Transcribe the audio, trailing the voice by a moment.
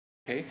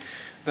Okay,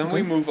 then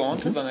we move on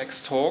to the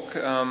next talk.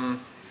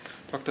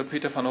 Dr.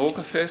 Peter van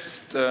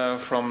Hoogevest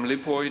from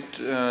Lipoid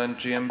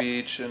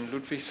GmbH in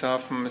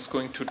Ludwigshafen is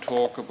going to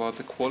talk about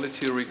the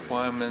quality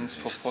requirements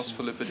for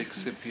phospholipid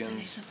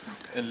excipients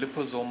in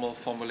liposomal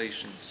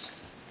formulations.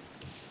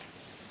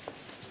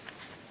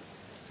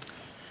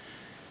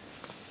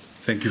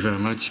 Thank you very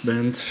much,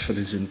 Bernd, for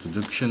this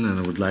introduction, and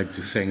I would like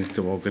to thank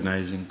the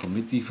organizing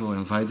committee for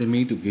inviting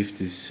me to give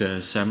this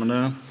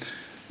seminar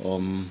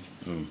on,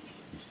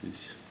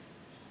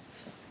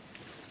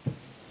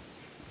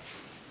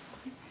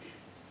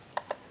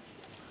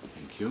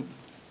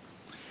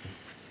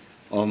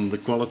 on the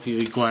quality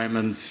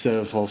requirements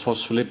for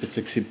phospholipid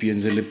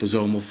excipients in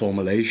liposomal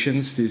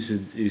formulations. This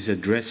is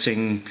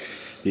addressing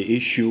the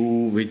issue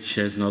which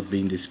has not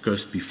been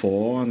discussed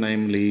before,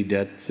 namely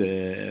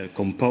that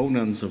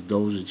components of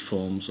dosage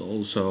forms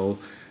also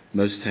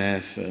must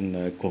have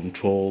a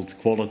controlled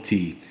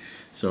quality.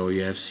 So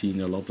you have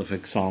seen a lot of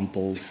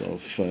examples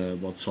of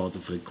what sort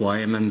of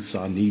requirements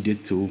are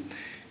needed to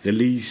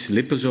release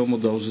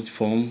liposomal dosage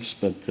forms,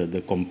 but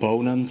the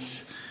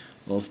components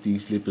of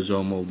these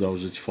liposomal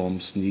dosage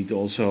forms need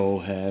also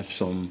have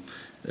some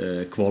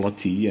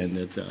quality, and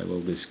that I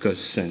will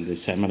discuss in the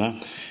seminar.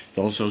 It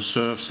also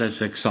serves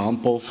as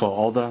example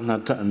for other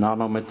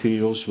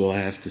nanomaterials will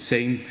have the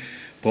same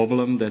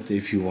problem, that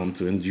if you want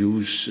to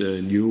induce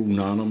new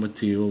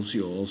nanomaterials,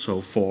 you're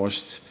also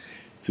forced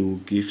to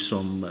give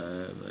some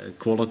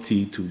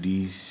quality to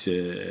these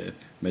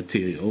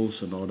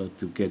materials in order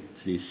to get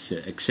this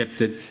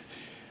accepted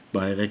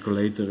by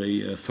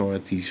regulatory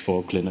authorities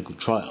for clinical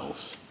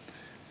trials.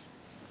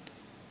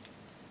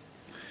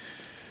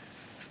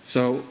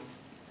 So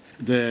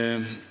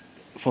the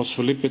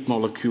phospholipid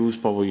molecules,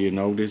 probably you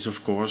know this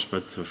of course,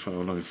 but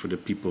for the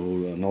people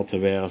who are not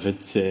aware of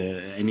it,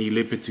 any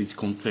lipid which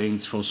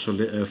contains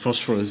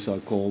phosphorus are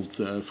called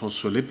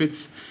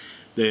phospholipids.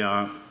 They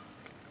are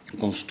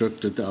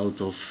constructed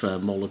out of a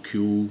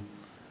molecule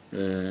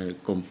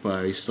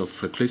comprised of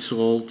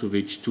glycerol, to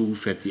which two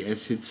fatty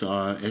acids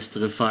are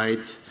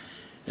esterified,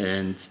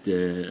 and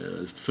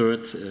the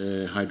third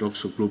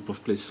hydroxyl group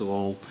of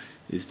glycerol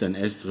is then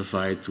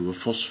esterified to a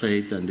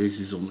phosphate, and this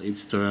is on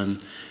its turn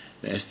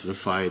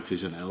esterified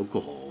with an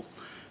alcohol.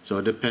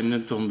 So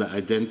dependent on the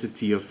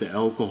identity of the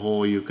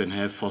alcohol, you can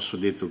have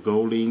phosphodietyl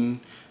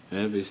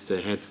with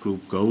the head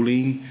group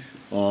choline,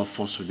 or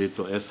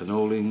phosphodietyl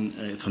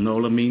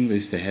ethanolamine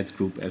with the head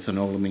group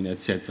ethanolamine,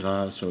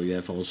 etc. So you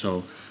have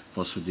also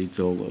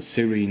phosphodietyl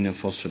serine and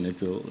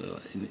phosphonethyl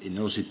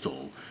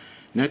inositol.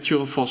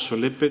 Natural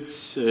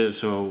phospholipids,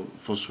 so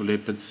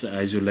phospholipids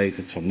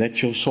isolated from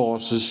natural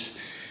sources,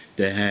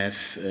 they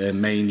have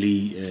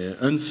mainly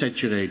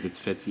unsaturated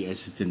fatty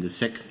acids in the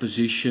second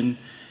position,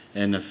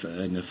 and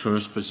in the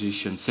first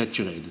position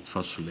saturated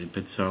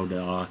phospholipids. So they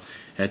are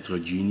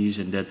heterogeneous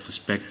in that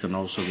respect, and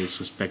also with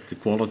respect to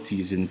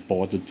quality is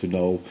important to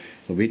know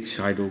which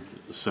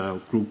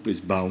hydroxyl group is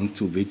bound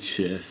to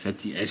which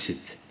fatty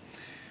acid.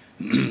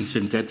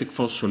 Synthetic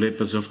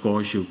phospholipids, of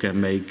course, you can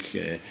make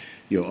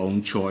your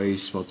own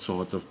choice what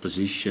sort of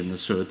position a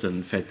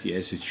certain fatty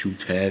acid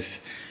should have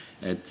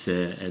at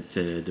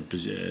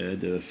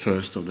the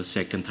first or the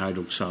second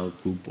hydroxyl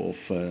group of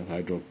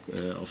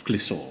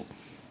glycerol.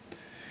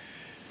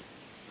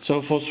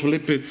 So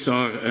phospholipids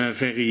are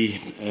very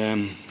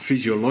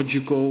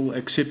physiological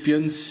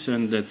excipients,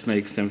 and that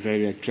makes them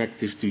very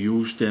attractive to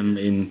use them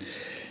in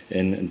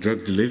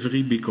drug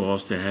delivery,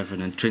 because they have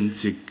an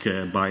intrinsic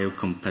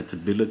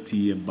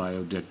biocompatibility and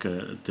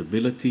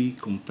biodegradability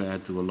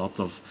compared to a lot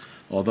of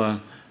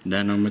other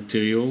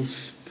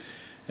nanomaterials.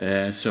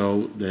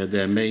 So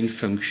their main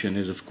function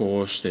is, of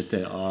course, that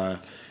they are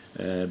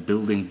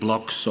building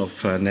blocks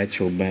of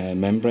natural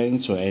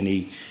membranes. So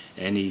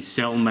any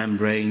cell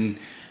membrane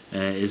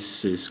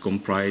is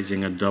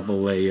comprising a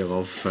double layer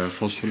of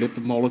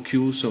phospholipid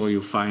molecules. So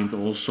you find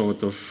all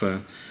sorts of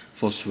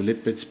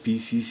phospholipid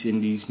species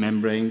in these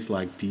membranes,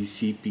 like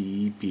PC,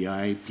 PE,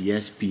 PI,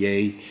 PS,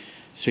 PA,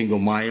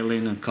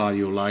 sphingomyelin, and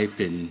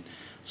cardiolipin.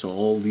 So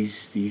all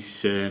these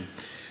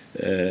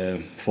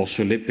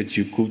phospholipids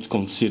you could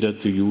consider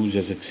to use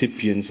as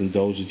excipients in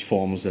dosage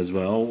forms as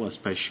well,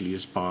 especially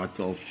as part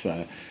of,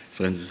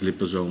 for instance,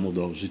 liposomal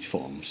dosage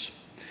forms.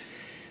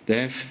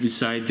 They have,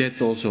 beside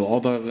that, also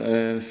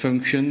other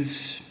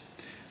functions,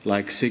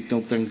 like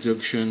signal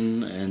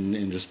transduction, and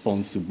in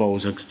response to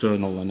both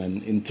external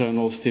and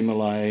internal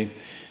stimuli,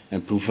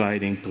 and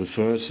providing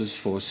precursors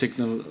for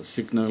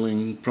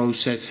signaling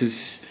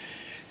processes.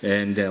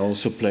 And they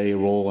also play a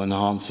role in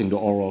enhancing the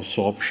oral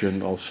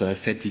absorption of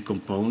fatty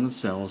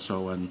components. They're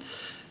also an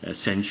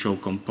essential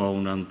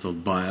component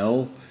of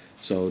bile,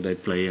 so they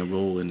play a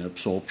role in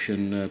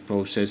absorption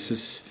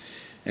processes.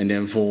 And they're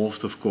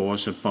involved, of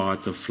course, a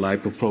part of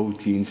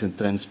lipoproteins and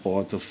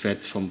transport of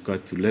fat from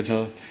gut to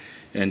liver,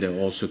 and they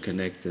also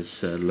connect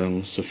as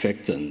lung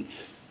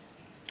surfactant.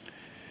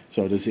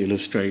 So this is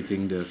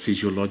illustrating the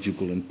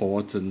physiological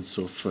importance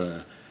of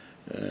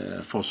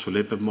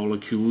phospholipid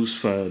molecules.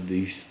 For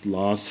these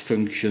last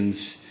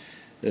functions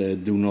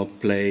do not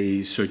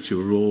play such a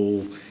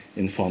role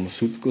in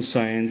pharmaceutical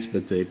science,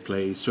 but they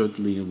play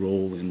certainly a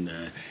role in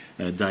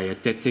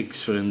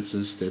dietetics, for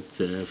instance, that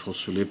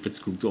phospholipids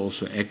could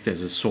also act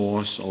as a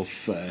source of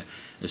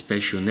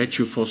especially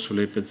natural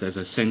phospholipids as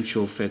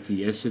essential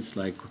fatty acids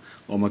like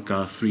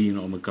omega-3 and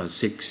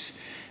omega-6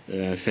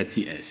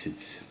 fatty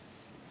acids.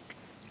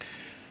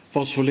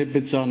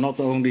 Phospholipids are not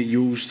only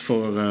used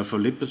for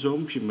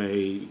liposomes. You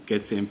may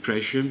get the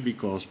impression,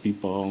 because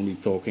people are only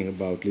talking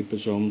about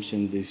liposomes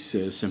in this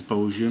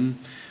symposium,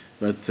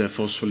 but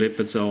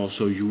phospholipids are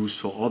also used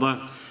for other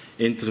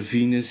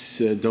intravenous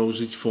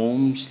dosage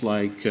forms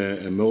like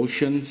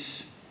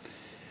emulsions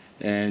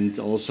and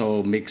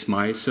also mixed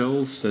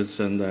micelles. That's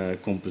a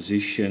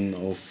composition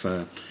of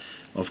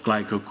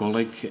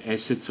glycolic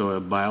acids or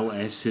bile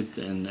acid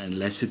and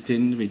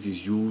lecithin, which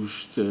is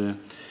used to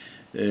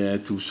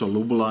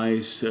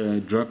solubilize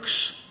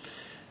drugs.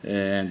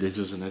 And this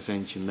was an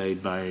invention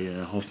made by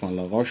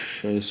Hoffmann-La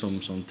Roche some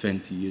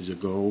 20 years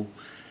ago.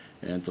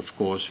 And of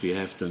course we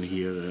have then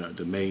here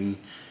the main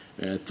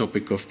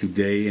topic of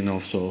today and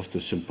also of the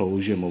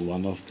symposium, or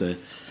one of the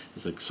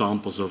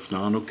examples of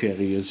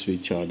nanocarriers,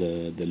 which are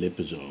the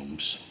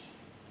liposomes.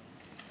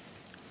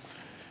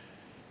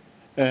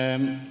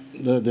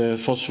 The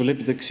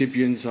phospholipid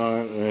excipients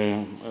are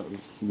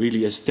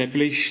really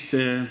established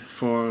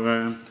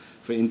for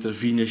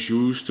intravenous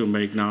use to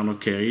make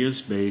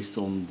nanocarriers based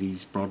on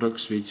these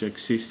products, which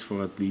exist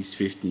for at least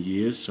 15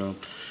 years. So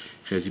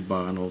Jesse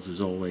Barnold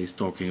is always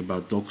talking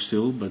about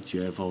Doxil, but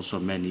you have also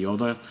many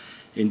other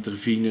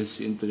intravenous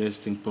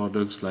interesting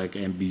products like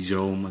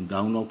Ambisome and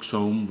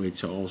Downoxome,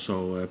 which are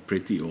also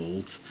pretty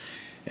old.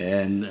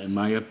 And in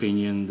my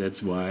opinion,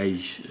 that's why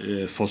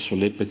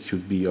phospholipids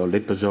should be, or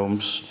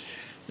liposomes,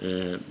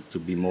 to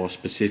be more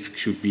specific,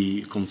 should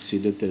be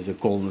considered as a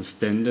golden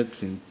standard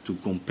and to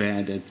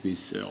compare that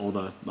with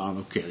other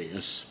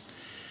nanocarriers.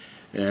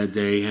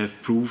 They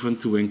have proven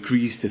to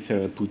increase the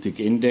therapeutic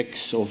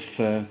index of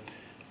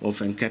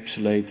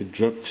encapsulated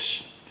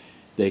drugs.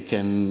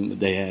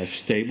 They have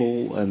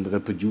stable and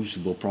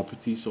reproducible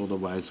properties,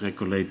 otherwise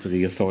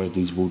regulatory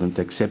authorities wouldn't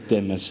accept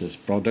them as a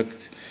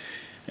product.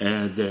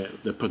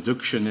 The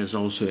production is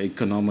also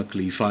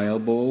economically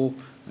viable,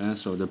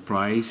 so the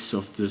price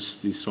of this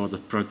sort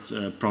of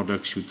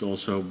product should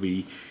also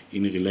be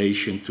in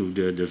relation to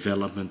the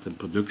development and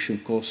production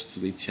costs,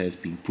 which has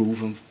been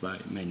proven by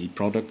many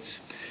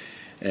products.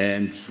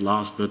 And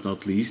last but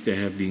not least, they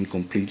have been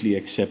completely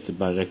accepted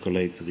by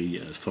regulatory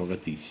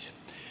authorities.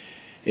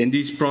 In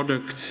these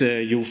products,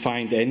 you'll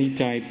find any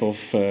type of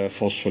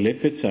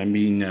phospholipids, I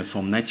mean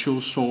from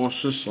natural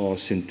sources or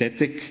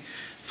synthetic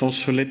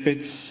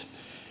phospholipids,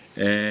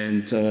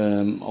 and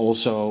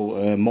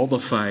also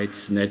modified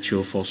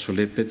natural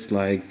phospholipids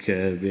like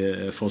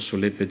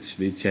phospholipids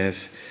which have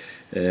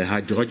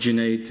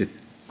hydrogenated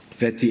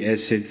fatty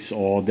acids,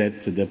 or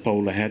that the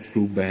polar head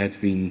group had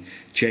been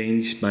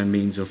changed by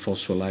means of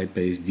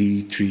phospholipase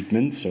D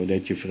treatment, so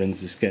that you, for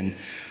instance, can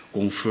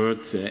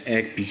convert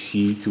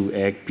AgPC to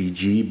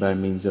AgPG by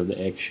means of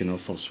the action of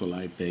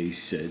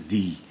phospholipase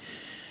D.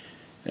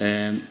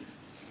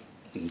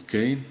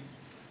 Okay.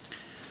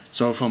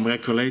 So from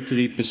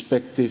regulatory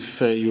perspective,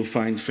 you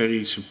find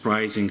very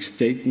surprising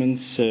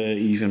statements,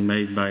 even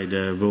made by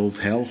the World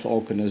Health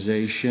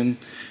Organization.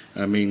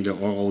 I mean, the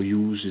oral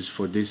use is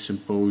for this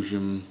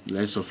symposium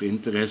less of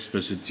interest,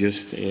 but it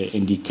just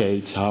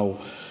indicates how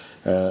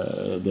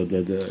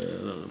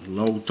the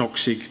low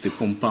toxic the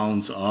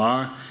compounds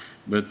are.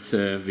 But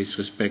with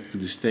respect to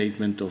the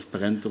statement of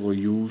parenteral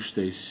use,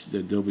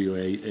 the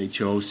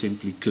WHO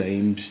simply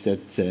claims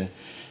that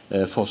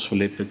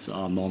phospholipids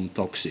are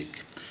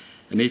non-toxic.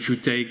 And if you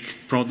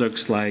take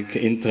products like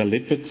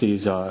intralipid,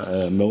 these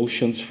are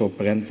emulsions for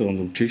parenteral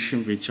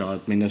nutrition, which are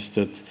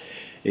administered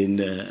in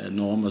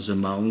enormous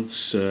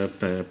amounts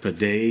per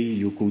day.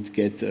 You could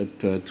get up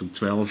to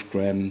 12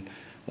 grams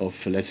of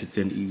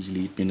lecithin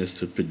easily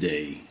administered per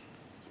day.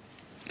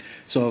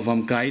 So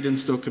from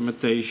guidance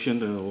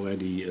documentation,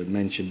 already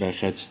mentioned by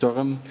Gert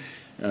Storm,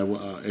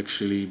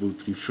 actually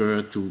would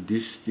refer to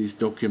this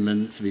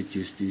document, which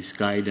is this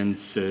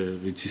guidance,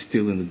 which is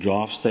still in the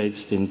draft stage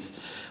since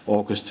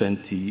August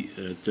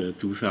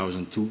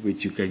 2002,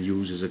 which you can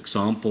use as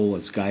example,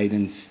 as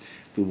guidance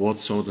to what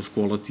sort of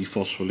quality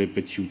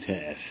phospholipids should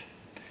have.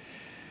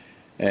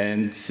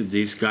 And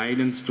this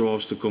guidance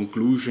draws the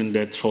conclusion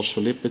that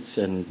phospholipids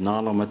and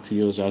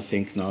nanomaterials, I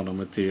think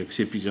nanomaterial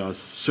excipients are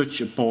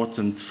such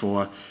important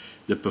for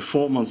the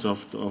performance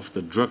of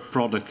the drug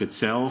product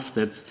itself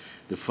that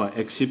the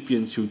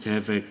excipient should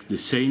have the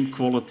same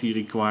quality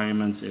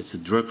requirements as the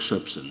drug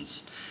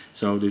substance.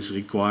 So this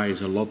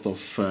requires a lot of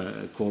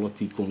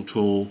quality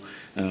control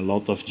and a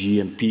lot of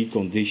GMP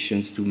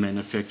conditions to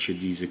manufacture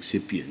these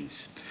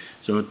excipients.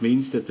 So it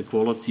means that the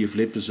quality of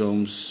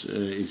liposomes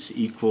is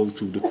equal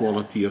to the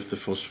quality of the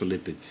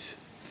phospholipids.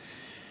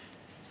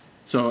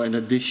 So in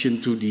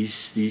addition to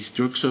these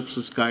drug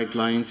substance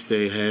guidelines,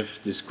 they have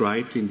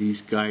described in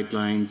these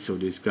guidelines, so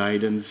this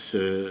guidance,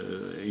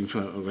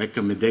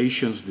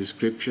 recommendations,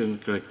 description,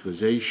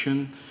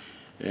 characterization,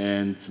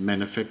 and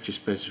manufacture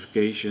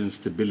specification and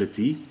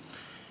stability.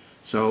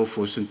 So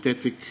for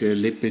synthetic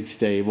lipids,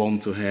 they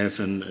want to have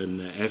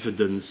an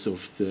evidence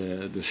of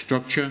the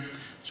structure.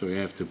 So you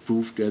have to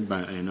prove that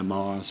by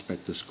NMR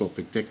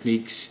spectroscopic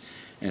techniques.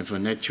 And for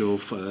natural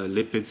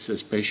lipids,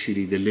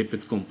 especially the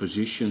lipid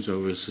composition, so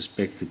with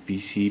respect to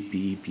PC,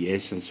 PE,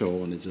 PS, and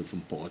so on, is of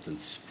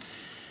importance.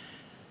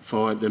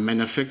 For the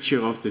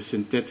manufacture of the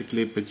synthetic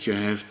lipids, you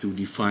have to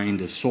define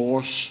the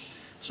source.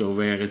 So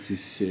where it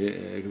is,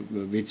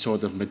 which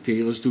sort of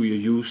materials do you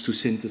use to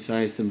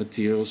synthesize the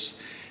materials?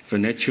 For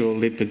natural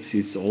lipids,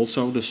 it's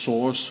also the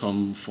source.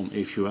 From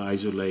if you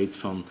isolate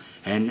from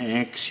hen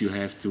eggs, you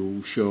have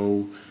to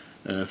show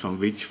from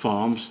which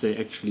farms they're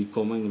actually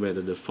coming,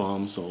 whether the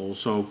farms are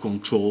also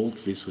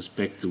controlled with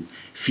respect to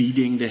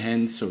feeding the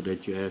hens, so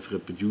that you have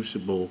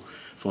reproducible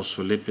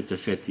phospholipid and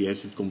fatty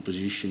acid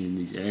composition in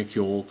these egg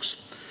yolks.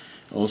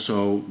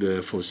 Also,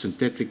 for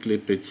synthetic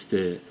lipids,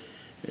 the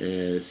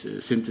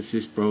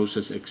synthesis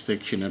process,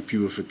 extraction and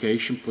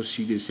purification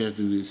procedures have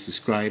to be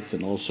described,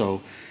 and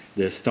also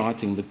the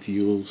starting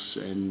materials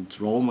and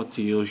raw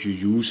materials you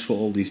use for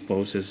all these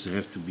processes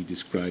have to be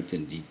described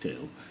in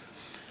detail.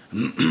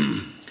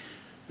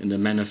 In the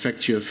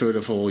manufacture, first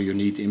of all, you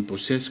need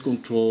in-process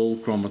control,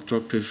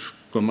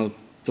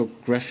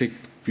 chromatographic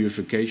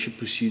purification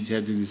procedures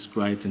have to be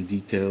described in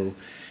detail.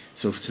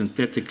 So for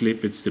synthetic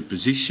lipids, the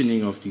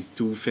positioning of these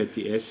two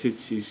fatty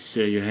acids is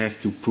you have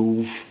to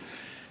prove.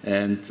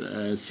 And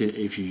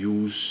if you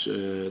use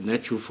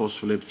natural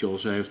phospholipids, you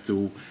also have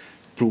to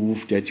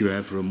prove that you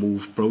have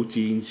removed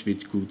proteins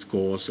which could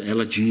cause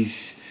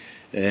allergies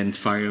and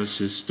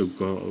viruses,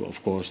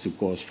 of course, to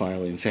cause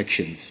viral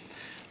infections.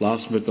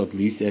 Last but not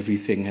least,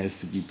 everything has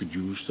to be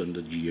produced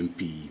under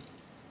GMP.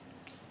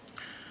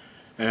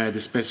 The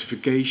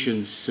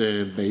specifications,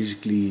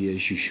 basically, you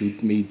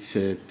should meet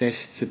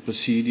test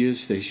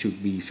procedures. They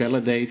should be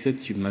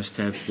validated. You must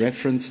have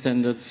reference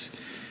standards.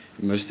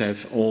 You must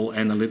have all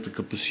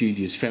analytical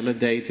procedures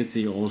validated.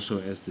 You also,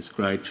 as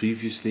described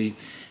previously,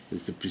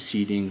 as the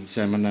preceding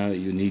seminar,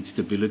 you need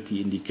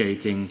stability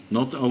indicating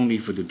not only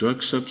for the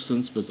drug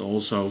substance, but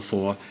also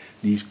for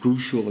these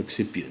crucial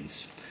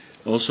excipients.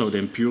 Also, the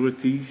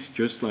impurities,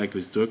 just like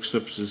with drug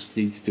substance,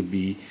 needs to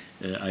be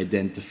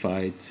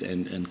identified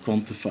and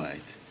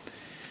quantified.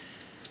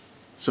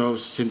 So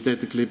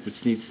synthetic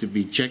lipids needs to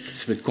be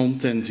checked with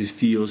content with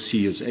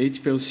TLC or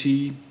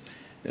HPLC.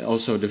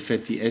 Also, the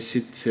fatty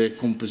acid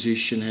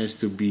composition has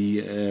to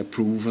be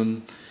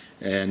proven.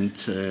 And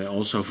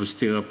also for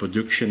sterile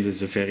production, it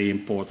is very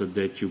important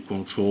that you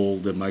control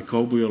the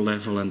microbial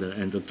level and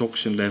the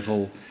toxin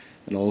level.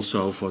 And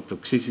also for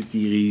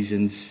toxicity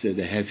reasons,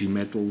 the heavy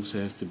metals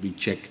have to be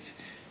checked,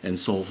 and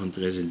solvent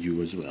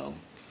residue as well.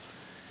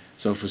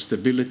 So for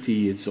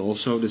stability, it's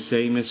also the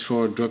same as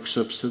for drug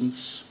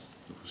substance.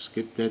 I'll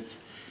skip that.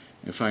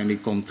 And finally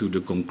come to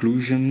the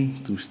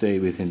conclusion, to stay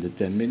within the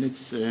 10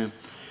 minutes.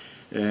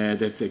 That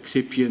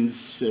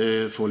excipients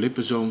for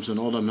liposomes and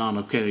other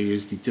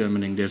nanocarriers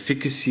determining their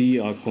efficacy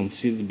are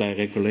considered by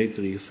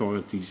regulatory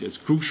authorities as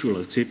crucial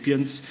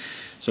excipients.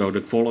 So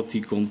the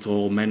quality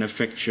control,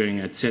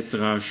 manufacturing,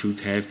 etc. should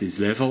have this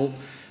level.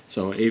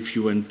 So if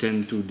you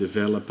intend to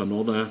develop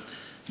another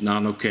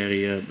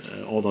nanocarrier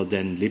other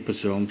than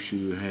liposomes,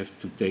 you have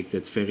to take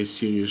that very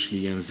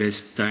seriously and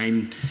invest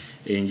time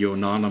in your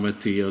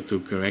nanomaterial to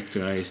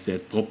characterize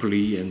that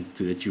properly, and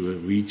that you will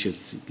reach at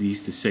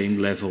least the same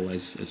level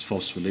as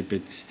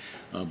phospholipids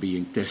are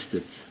being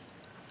tested.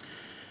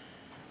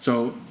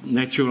 So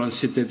natural and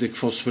synthetic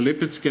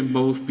phospholipids can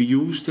both be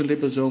used in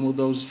liposomal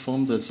dosage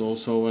form. That's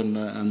also an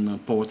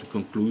important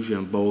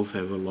conclusion. Both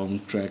have a long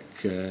track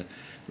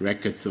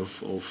record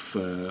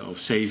of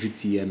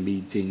safety and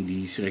meeting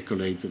these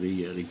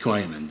regulatory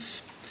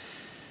requirements.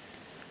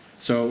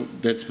 So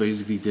that's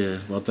basically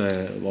what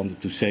I wanted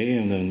to say,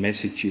 and the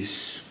message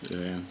is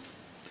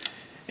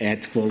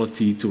add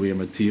quality to your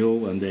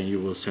material, and then you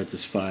will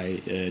satisfy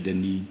the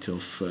need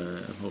of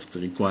the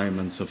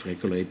requirements of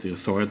regulatory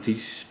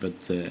authorities. But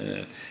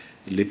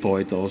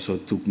Lipoid also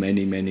took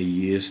many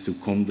years to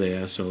come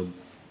there, so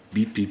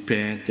be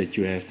prepared that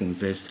you have to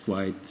invest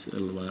quite a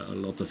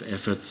lot of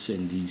efforts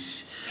in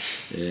this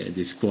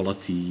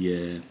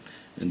quality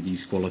and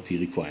these quality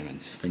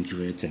requirements. Thank you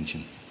for your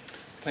attention.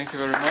 Thank you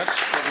very much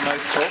for a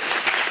nice talk.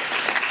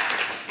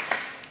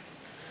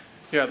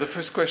 Yeah, the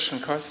first question,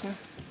 Carsten.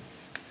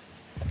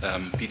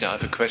 Peter, I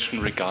have a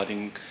question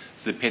regarding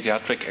the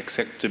pediatric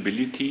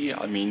acceptability.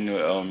 I mean,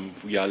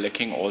 we are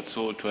lacking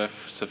also to have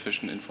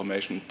sufficient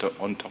information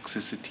on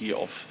toxicity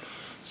of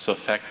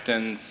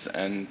surfactants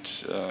and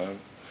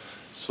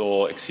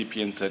so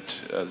excipients that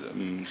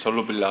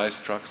solubilize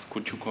drugs.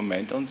 Could you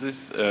comment on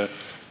this?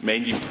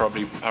 Mainly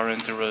probably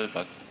parenteral,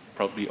 but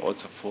probably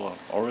also for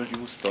oral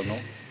use, don't know.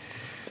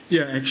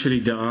 Yeah, actually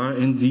there are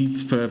indeed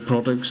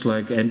products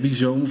like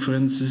Ambisome, for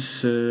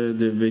instance,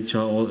 which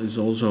is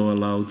also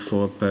allowed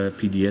for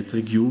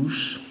pediatric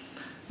use.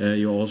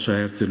 You also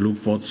have to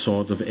look what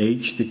sort of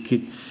age the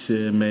kids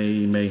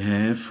may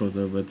have, or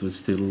what was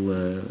still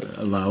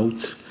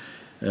allowed.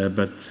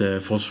 But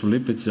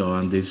phospholipids are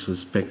in this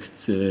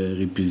respect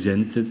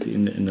represented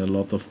in a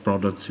lot of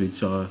products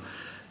which are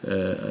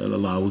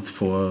allowed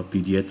for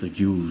pediatric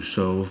use.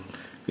 So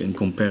in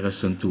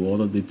comparison to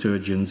other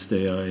detergents,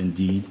 they are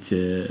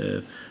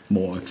indeed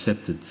more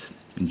accepted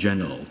in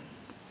general.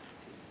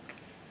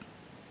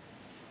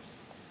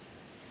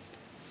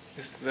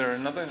 Is there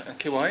another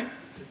KY?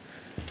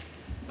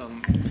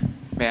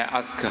 May I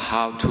ask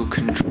how to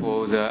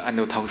control the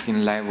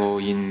endotoxin level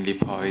in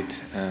lipoid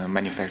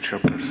manufacture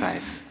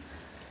process?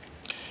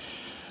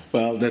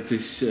 Well, that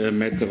is a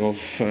matter of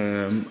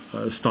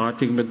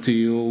starting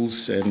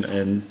materials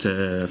and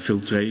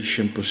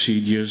filtration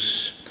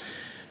procedures.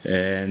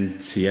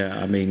 And yeah,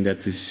 I mean,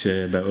 that is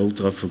by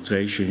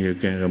ultrafiltration you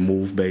can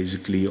remove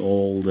basically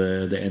all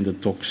the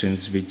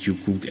endotoxins which you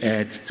could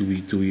add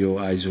to your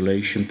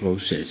isolation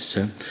process.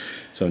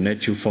 So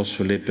natural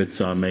phospholipids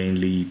are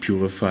mainly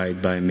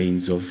purified by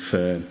means of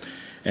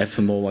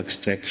ethanol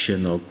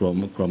extraction or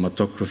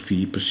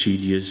chromatography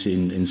procedures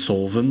in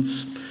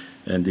solvents.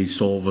 And these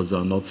solvents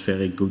are not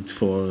very good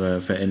for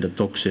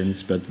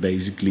endotoxins, but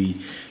basically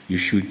you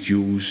should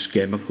use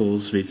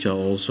chemicals which are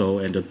also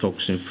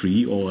endotoxin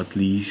free, or at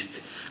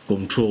least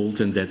controlled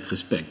in that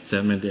respect.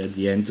 And at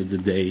the end of the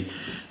day,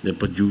 the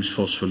produced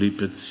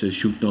phospholipids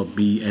should not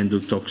be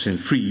endotoxin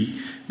free,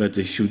 but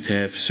they should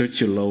have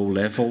such a low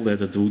level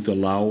that it would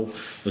allow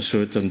a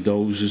certain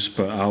doses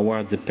per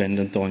hour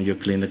dependent on your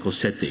clinical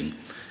setting.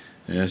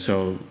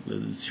 So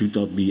it should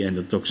not be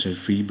endotoxin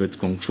free but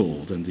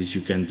controlled, and this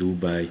you can do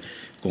by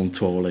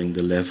controlling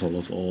the level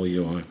of all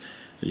your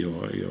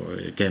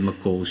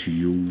chemicals you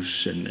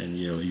use and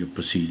your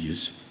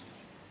procedures.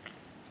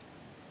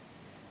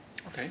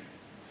 Okay.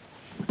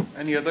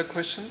 Any other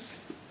questions?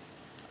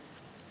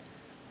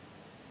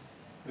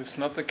 This is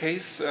not the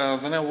case.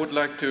 Then I would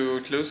like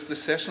to close the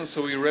session.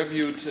 So we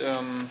reviewed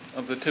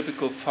the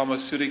typical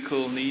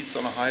pharmaceutical needs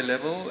on a high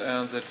level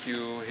that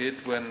you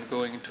hit when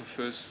going into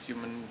first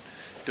human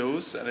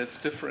dose, and it's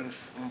different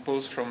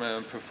both from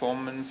a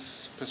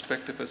performance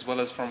perspective as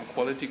well as from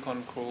quality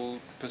control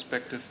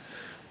perspective,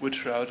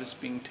 which route is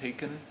being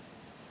taken.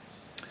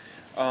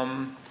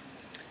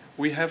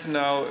 We have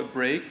now a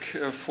break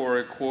for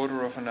a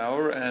quarter of an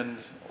hour, and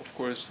of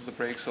course the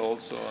breaks are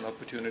also an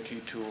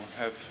opportunity to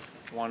have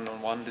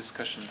one-on-one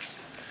discussions.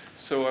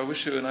 So I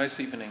wish you a nice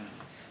evening.